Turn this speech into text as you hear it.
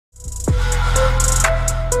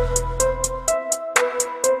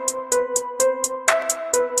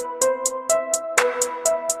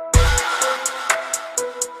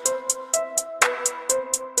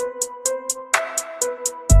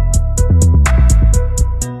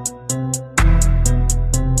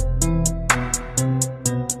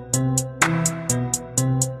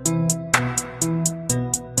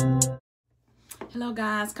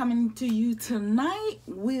coming to you tonight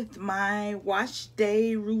with my wash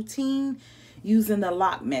day routine using the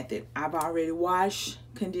lock method. I've already washed,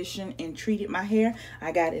 conditioned, and treated my hair.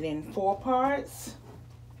 I got it in 4 parts.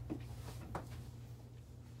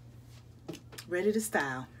 Ready to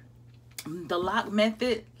style. The lock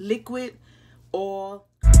method, liquid, oil.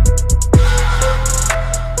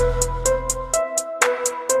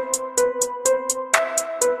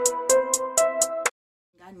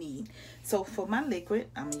 I need. So for my liquid,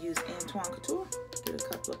 I'm gonna use Entwin Couture. Get a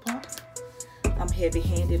couple of pumps. I'm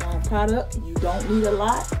heavy-handed on product. You don't need a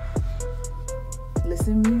lot.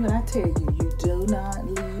 Listen to me when I tell you, you do not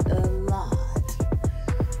need a lot.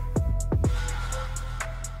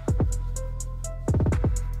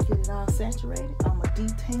 Get it all saturated. I'm gonna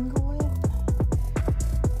detangle it.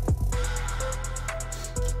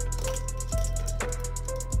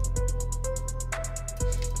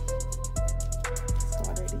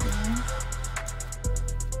 Start at the end.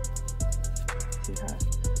 See how it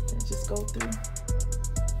just go through.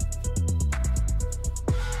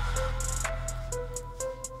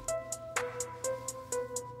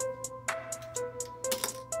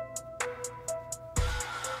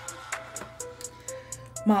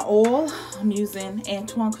 My oil, I'm using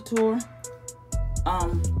Entwin Couture,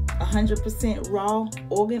 100% raw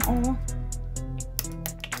argan oil.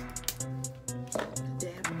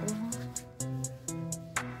 Dab oil.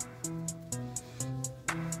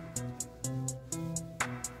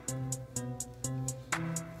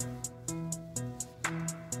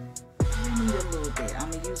 You need a little bit. I'm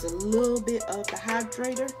gonna use a little bit of the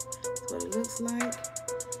hydrator. That's what it looks like.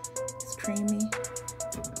 It's creamy.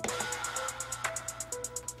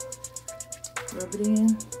 Rub it in.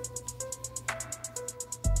 And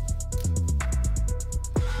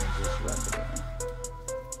just rub it in.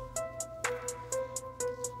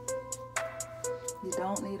 You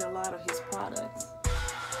don't need a lot of his products.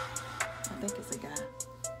 I think it's a guy.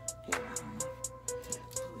 Yeah, I don't know who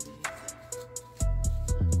it is.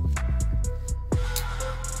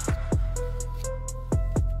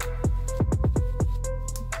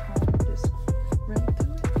 Just right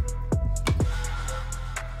through it.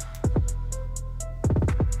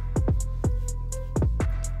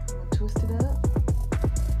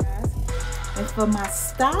 And for my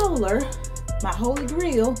styler, my holy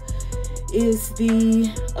grail is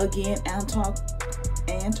the, again,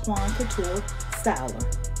 Entwin Couture styler.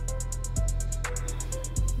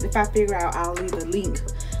 If I figure out, I'll leave a link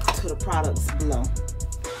to the products below.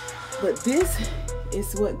 But this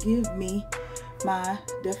is what gives me my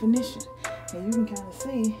definition. And you can kind of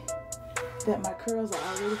see that my curls are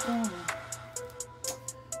already forming.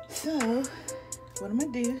 So, what I'm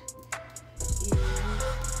going to do is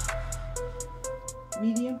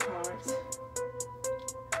medium parts.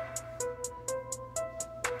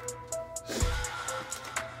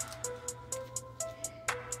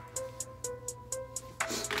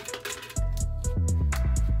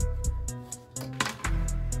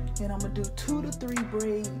 And I'm gonna do 2 to 3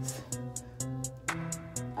 braids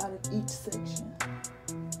out of each section.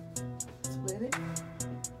 Split it.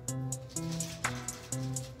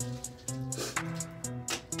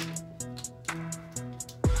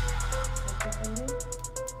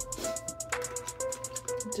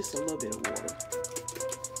 Just a little bit of water.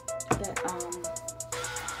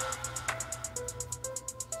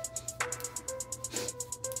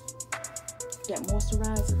 That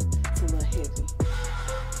moisturizer, it's a little heavy.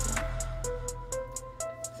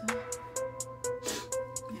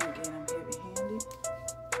 And again, I'm heavy-handed.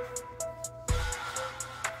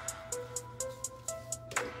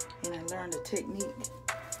 And I learned a technique.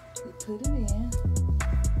 You put it in,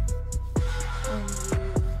 and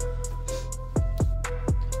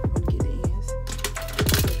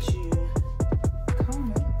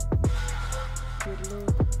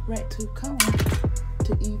right to comb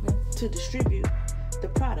to distribute the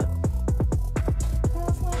product. I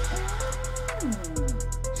was like,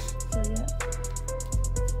 So yeah.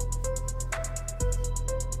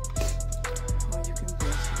 Or you can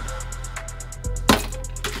brush it.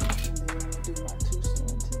 And then I'm gonna do my 2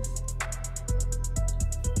 stances.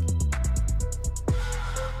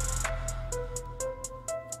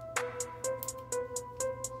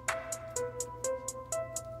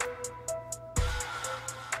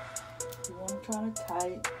 You want to try to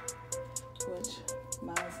tight, which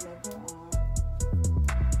mine's never are.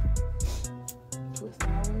 Twist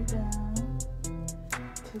all the way down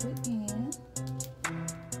to the end.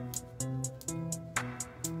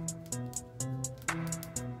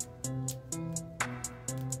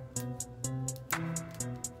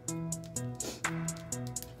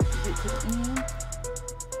 Get to the end.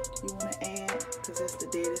 You want to add, because that's the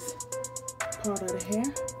deadest part of the hair.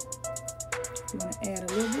 You want to add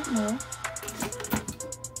a little bit more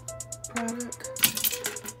product.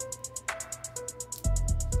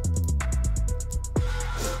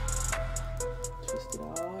 Twist it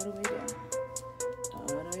all the way down. All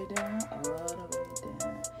the way down, all the way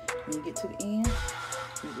down. When you get to the end,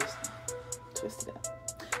 you just twist it out.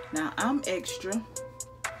 Now I'm extra.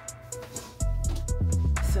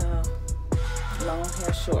 So long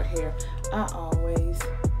hair, short hair, I always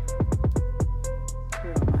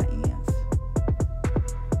curl my ends.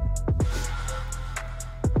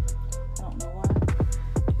 I don't know why.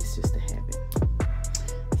 It's just a habit.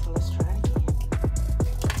 So let's try it again.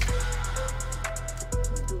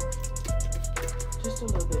 Just a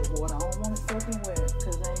little bit of water. I don't want it soaking wet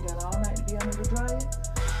because I ain't got all night to be under the dryer.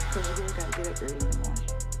 Because you really got to get up early in the morning.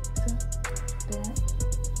 So that.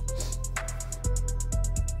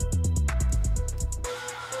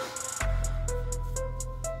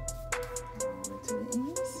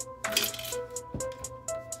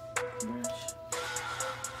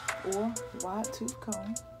 Or wide tooth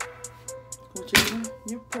comb, whichever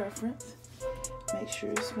your preference. Make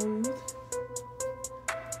sure it's smooth.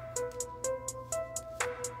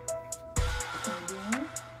 And then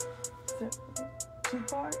separate 2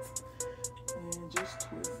 parts and just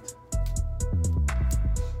twist.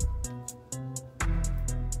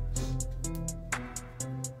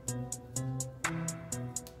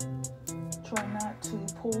 Try not to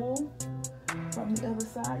pull from the other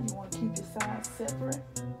side. You want to keep your sides separate.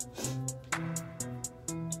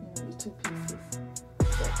 Your 2 pieces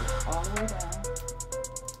separate all the way down.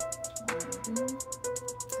 All the way down.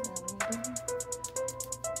 All the way down.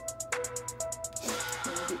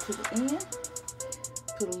 When you get to the end,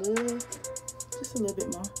 put a little, just a little bit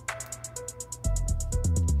more.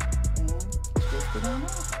 And twist it on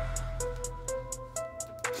off.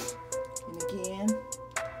 And again,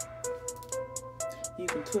 you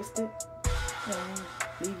can twist it and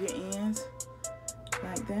leave your ends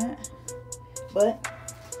like that, but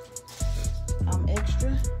I'm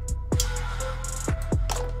extra,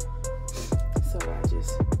 so I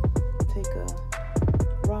just take a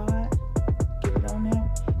rod, get it on there,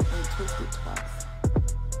 and twist it twice.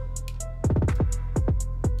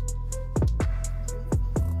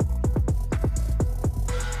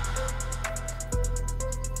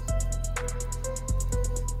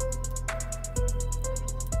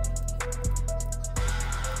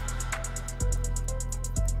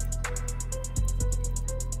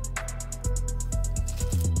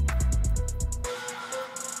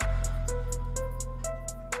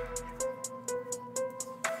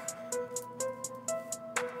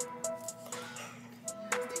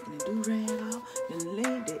 Do-rag off and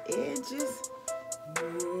lay the edges.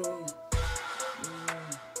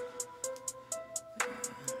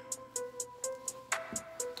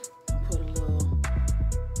 Put a little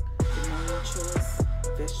Entwin Choice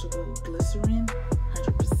vegetable glycerin,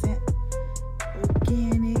 100%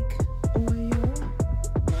 organic oil.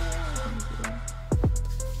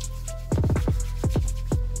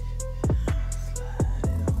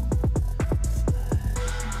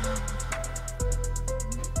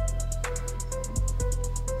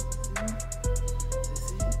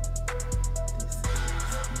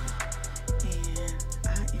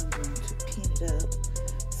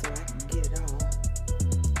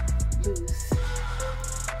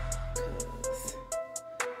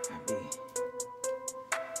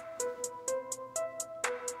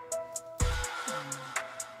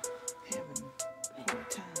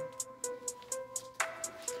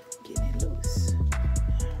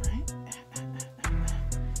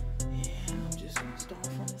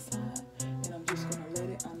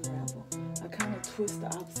 Twist the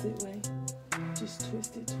opposite way. Just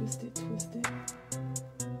twist it, twist it, twist it,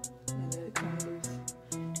 and let it come loose.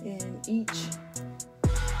 And each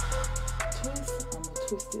twist, I'm gonna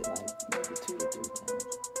twist it like maybe 2 to 3 times.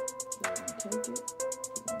 We're gonna take it,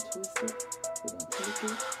 we're gonna twist it, we're gonna take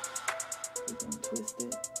it, we're gonna twist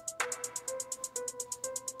it,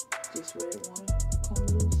 just where it wanna come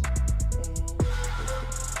loose, and twist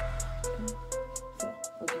it. Okay? So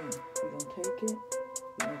again, we're gonna take it,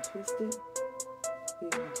 we're gonna twist it. We're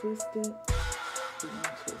going to twist it, we're going to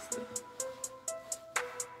twist it.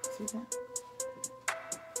 See that?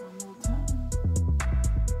 One more time.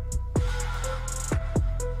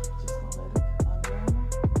 Just going to let it unravel.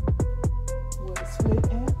 Where the split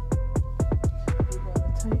at, we're going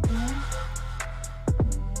to take in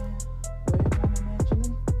and where it want to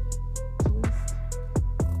naturally twist.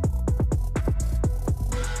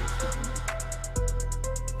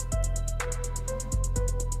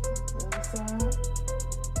 The other side.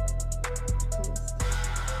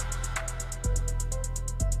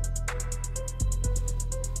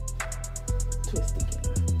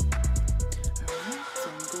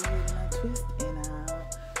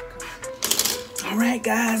 right,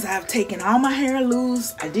 guys, I've taken all my hair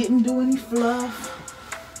loose. I didn't do any fluff.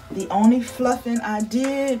 The only fluffing I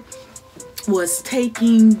did was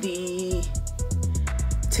taking the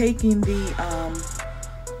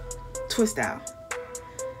twist out.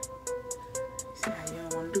 See how you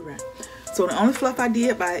don't want to do right. So the only fluff I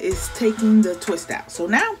did is taking the twist out. So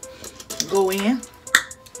now go in,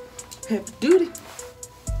 heavy duty,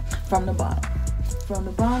 from the bottom, from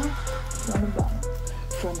the bottom, from the bottom,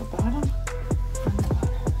 from the bottom, from the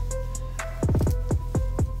bottom.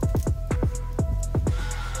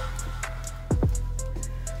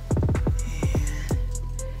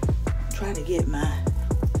 And try to get my,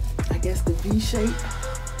 I guess, the V shape,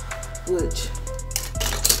 which,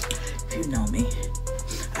 if you know me,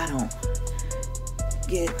 I don't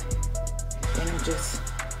get, and I'm just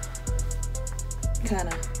kind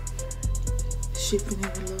of shifting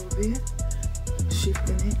it a little bit,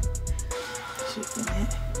 shifting it,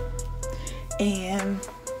 and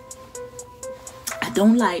I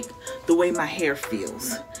don't like the way my hair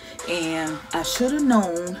feels, and I should have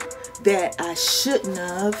known that I shouldn't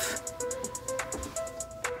have.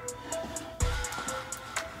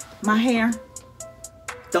 My hair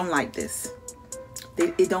don't like this.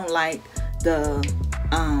 It don't like the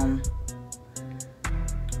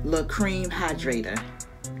little cream hydrator.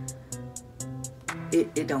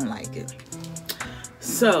 It don't like it.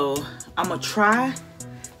 So I'm gonna try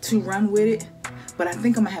to run with it, but I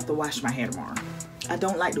think I'm gonna have to wash my hair tomorrow. I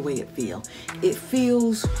don't like the way it feels. It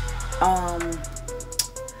feels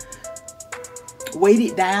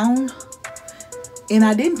weighted down, and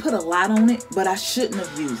I didn't put a lot on it, but I shouldn't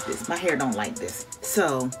have used this. My hair don't like this.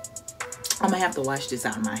 So I'm gonna have to wash this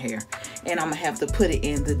out of my hair, and I'm gonna have to put it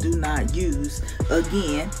in the do not use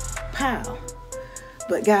again pile.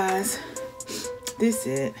 But guys, this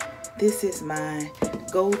is my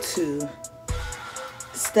go-to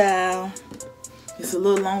style. It's a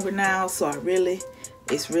little longer now, so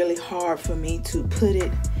it's really hard for me to put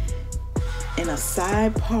it in a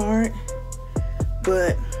side part,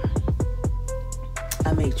 but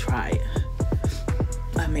I may try it.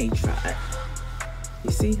 I may try it.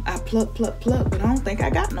 You see, I pluck, but I don't think I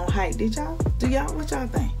got no height. Did y'all? Do y'all? What y'all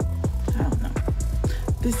think? I don't know.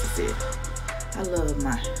 This is it. I love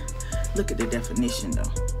my, look at the definition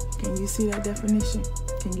though. Can you see that definition?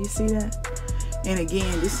 Can you see that? And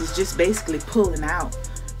again, this is just basically pulling out,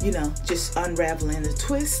 you know, just unraveling the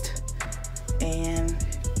twist and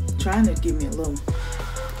trying to give me a little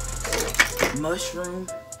mushroom.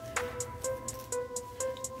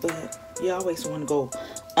 But you always want to go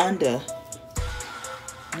under,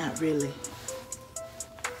 not really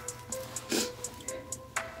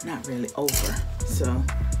over. So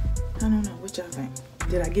I don't know, what y'all think?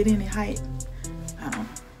 Did I get any height? I don't know,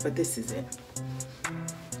 but this is it.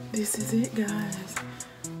 This is it, guys.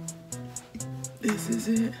 This is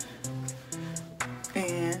it.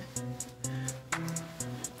 And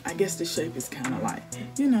I guess the shape is kind of like,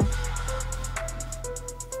 you know,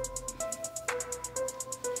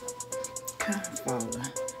 kind of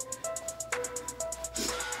falling.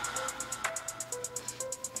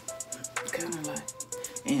 Kind of like,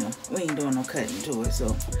 and we ain't doing no cutting to it,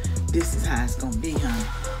 so this is how it's gonna be, honey.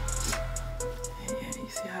 Yeah, you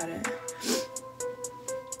see how that?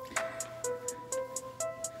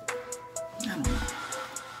 I don't know.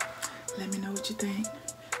 Let me know what you think.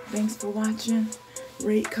 Thanks for watching.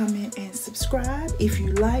 Rate, comment, and subscribe if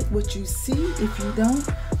you like what you see. If you don't,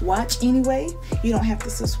 watch anyway. You don't have to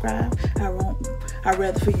subscribe. I'd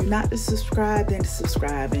rather for you not to subscribe than to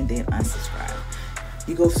subscribe and then unsubscribe.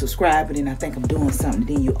 You go subscribe and then I think I'm doing something,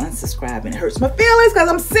 then you unsubscribe and it hurts my feelings because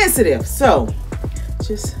I'm sensitive. So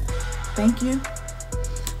just thank you.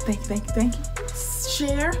 Thank you.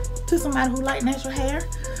 Share to somebody who like natural hair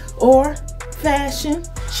or fashion,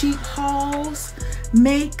 cheap hauls,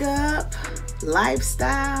 makeup,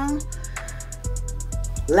 lifestyle,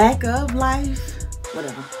 lack of life,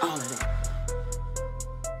 whatever, all of that.